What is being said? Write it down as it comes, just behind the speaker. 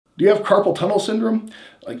Do you have carpal tunnel syndrome?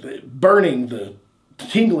 Like the burning, the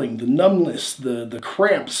tingling, the numbness, the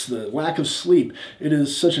cramps, the lack of sleep. It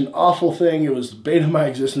is such an awful thing. It was the bane of my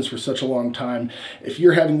existence for such a long time. If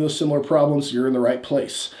you're having those similar problems, you're in the right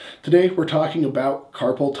place. Today, we're talking about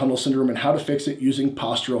carpal tunnel syndrome and how to fix it using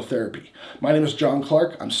postural therapy. My name is John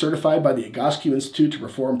Clark. I'm certified by the Egoscue Institute to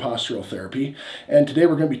perform postural therapy. And today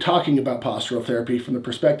we're going to be talking about postural therapy from the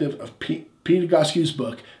perspective of Pete Egoscue's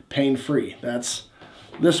book, Pain Free. That's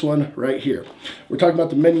this one right here. We're talking about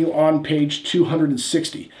the menu on page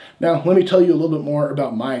 260. Now, let me tell you a little bit more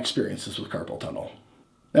about my experiences with carpal tunnel.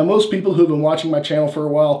 Now, most people who have been watching my channel for a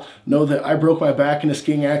while know that I broke my back in a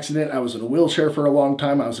skiing accident. I was in a wheelchair for a long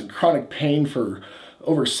time. I was in chronic pain for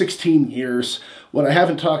over 16 years. What I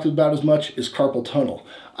haven't talked about as much is carpal tunnel.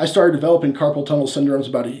 I started developing carpal tunnel syndromes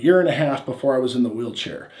about 1.5 years before I was in the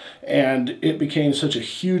wheelchair. And it became such a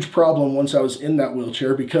huge problem once I was in that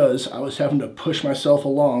wheelchair because I was having to push myself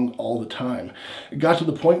along all the time. It got to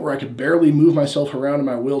the point where I could barely move myself around in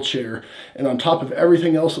my wheelchair. And on top of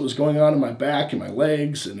everything else that was going on in my back and my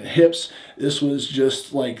legs and hips, this was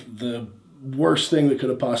just like the worst thing that could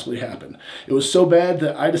have possibly happened. It was so bad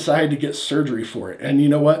that I decided to get surgery for it. And you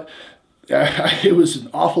know what? It was an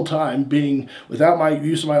awful time being without my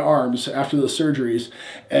use of my arms after the surgeries,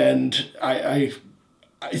 and I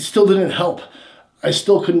still didn't help. I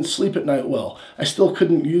still couldn't sleep at night well. I still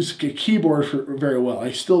couldn't use a keyboard very well.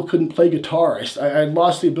 I still couldn't play guitar. I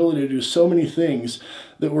lost the ability to do so many things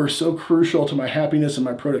that were so crucial to my happiness and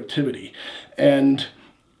my productivity. And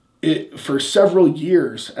for several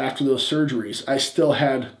years after those surgeries, I still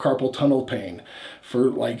had carpal tunnel pain. For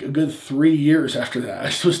like a good 3 years after that,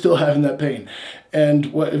 I was still having that pain.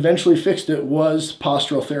 And what eventually fixed it was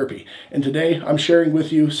postural therapy. And today I'm sharing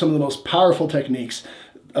with you some of the most powerful techniques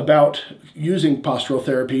about using postural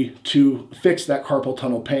therapy to fix that carpal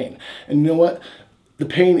tunnel pain. And you know what?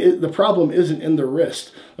 The problem isn't in the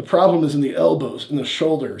wrist. The problem is in the elbows, in the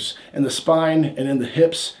shoulders, and the spine, and in the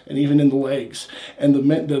hips, and even in the legs. And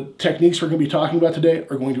the techniques we're going to be talking about today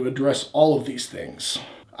are going to address all of these things.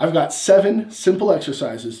 I've got 7 simple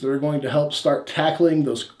exercises that are going to help start tackling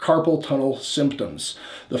those carpal tunnel symptoms.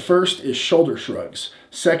 The first is shoulder shrugs.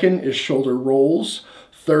 Second is shoulder rolls.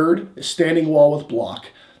 Third is standing wall with block.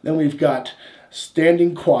 Then we've got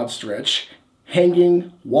standing quad stretch,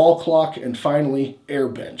 hanging, wall clock, and finally air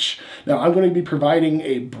bench. Now I'm going to be providing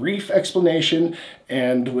a brief explanation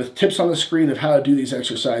and with tips on the screen of how to do these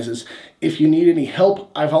exercises. If you need any help,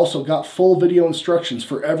 I've also got full video instructions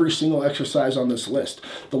for every single exercise on this list.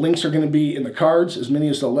 The links are going to be in the cards, as many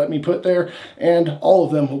as they'll let me put there, and all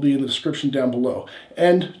of them will be in the description down below.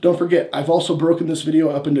 And don't forget, I've also broken this video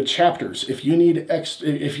up into chapters. If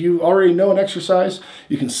you already know an exercise,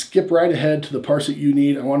 you can skip right ahead to the parts that you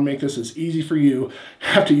need. I want to make this as easy for you.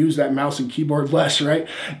 Have to use that mouse and keyboard less, right?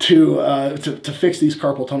 To fix these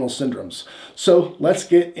carpal tunnel syndromes. So let's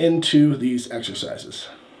get into these exercises.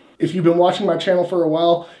 If you've been watching my channel for a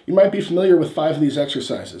while, you might be familiar with 5 of these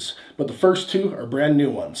exercises, but the first 2 are brand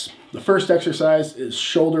new ones. The first exercise is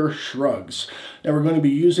shoulder shrugs. Now we're going to be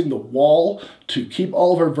using the wall to keep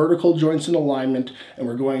all of our vertical joints in alignment, and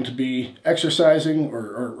we're going to be exercising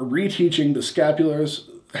or reteaching the scapulars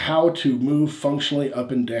how to move functionally up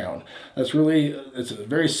and down. It's a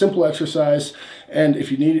very simple exercise, and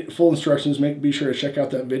if you need full instructions, be sure to check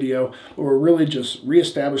out that video. But we're really just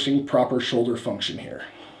reestablishing proper shoulder function here.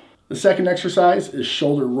 The second exercise is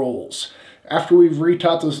shoulder rolls. After we've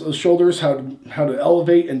retaught those shoulders how to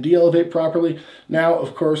elevate and de-elevate properly, now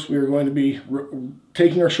of course we are going to be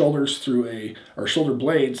taking our shoulders through our shoulder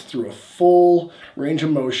blades through a full range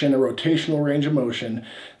of motion, a rotational range of motion,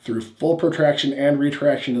 through full protraction and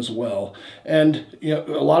retraction as well. And you know,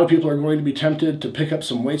 a lot of people are going to be tempted to pick up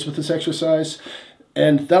some weights with this exercise,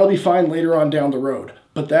 and that'll be fine later on down the road.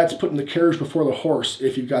 But that's putting the carriage before the horse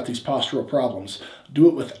if you've got these postural problems. Do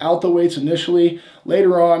it without the weights initially.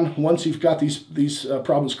 Later on, once you've got these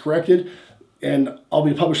problems corrected, and I'll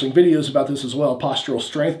be publishing videos about this as well, postural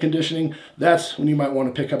strength conditioning, that's when you might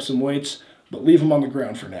want to pick up some weights, but leave them on the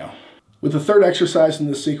ground for now. With the third exercise in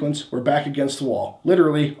this sequence, we're back against the wall.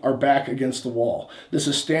 Literally, our back against the wall. This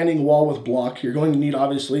is standing wall with block. You're going to need,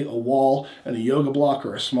 obviously, a wall and a yoga block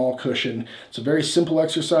or a small cushion. It's a very simple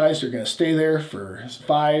exercise. You're going to stay there for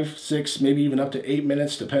 5, 6, maybe even up to 8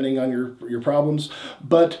 minutes, depending on your problems.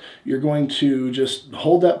 But you're going to just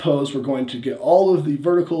hold that pose. We're going to get all of the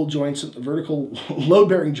vertical joints, the vertical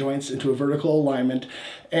load-bearing joints into a vertical alignment,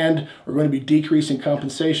 and we're going to be decreasing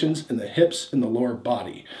compensations in the hips and the lower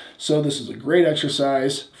body. So this is a great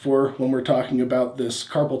exercise for when we're talking about this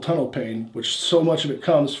carpal tunnel pain, which so much of it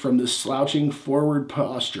comes from this slouching forward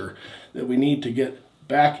posture that we need to get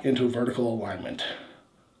back into vertical alignment.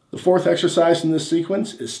 The fourth exercise in this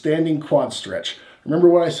sequence is standing quad stretch. Remember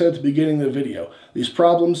what I said at the beginning of the video. These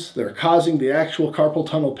problems that are causing the actual carpal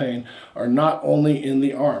tunnel pain are not only in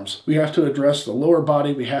the arms. We have to address the lower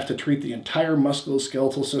body. We have to treat the entire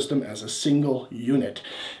musculoskeletal system as a single unit.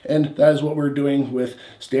 And that is what we're doing with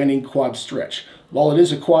standing quad stretch. While it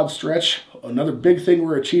is a quad stretch, another big thing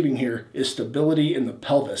we're achieving here is stability in the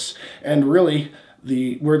pelvis. And really,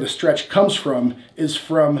 where the stretch comes from is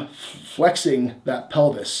from flexing that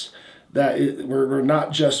pelvis. We're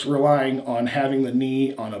not just relying on having the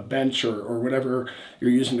knee on a bench or whatever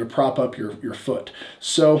you're using to prop up your foot.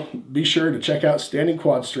 So be sure to check out standing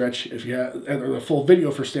quad stretch if you have, or the full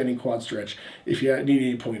video for standing quad stretch if you need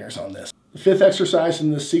any pointers on this. The fifth exercise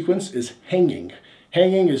in this sequence is hanging.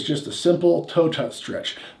 Hanging is just a simple toe touch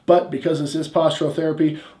stretch, but because this is postural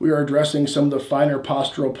therapy, we are addressing some of the finer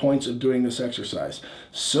postural points of doing this exercise.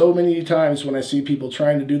 So many times when I see people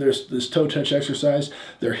trying to do this toe touch exercise,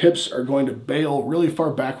 their hips are going to bail really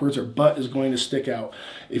far backwards, or butt is going to stick out.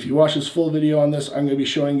 If you watch this full video on this, I'm going to be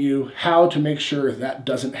showing you how to make sure that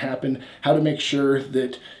doesn't happen, how to make sure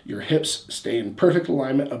that your hips stay in perfect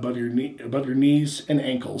alignment above your knees and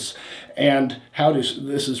ankles, and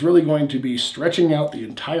this is really going to be stretching out the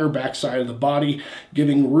entire backside of the body,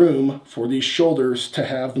 giving room for these shoulders to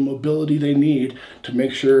have the mobility they need to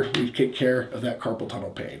make sure we take care of that carpal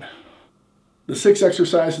tunnel pain. The sixth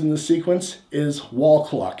exercise in this sequence is wall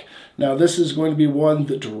clock. Now this is going to be one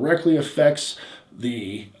that directly affects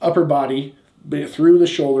the upper body through the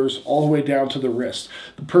shoulders all the way down to the wrist.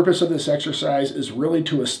 The purpose of this exercise is really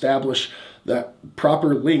to establish that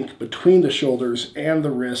proper link between the shoulders and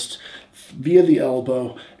the wrist via the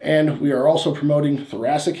elbow, and we are also promoting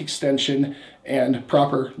thoracic extension and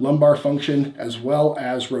proper lumbar function as well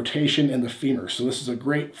as rotation in the femur. So this is a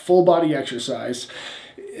great full body exercise.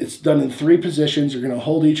 It's done in 3 positions. You're going to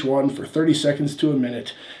hold each one for 30 seconds to a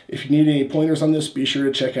minute. If you need any pointers on this, be sure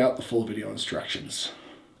to check out the full video instructions.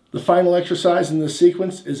 The final exercise in this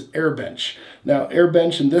sequence is air bench. Now, air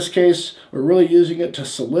bench in this case, we're really using it to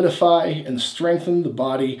solidify and strengthen the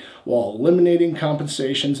body while eliminating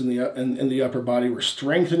compensations in the upper body. We're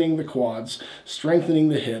strengthening the quads, strengthening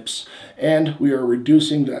the hips, and we are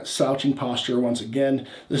reducing that slouching posture once again.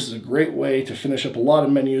 This is a great way to finish up a lot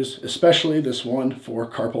of menus, especially this one for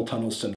carpal tunnel syndrome.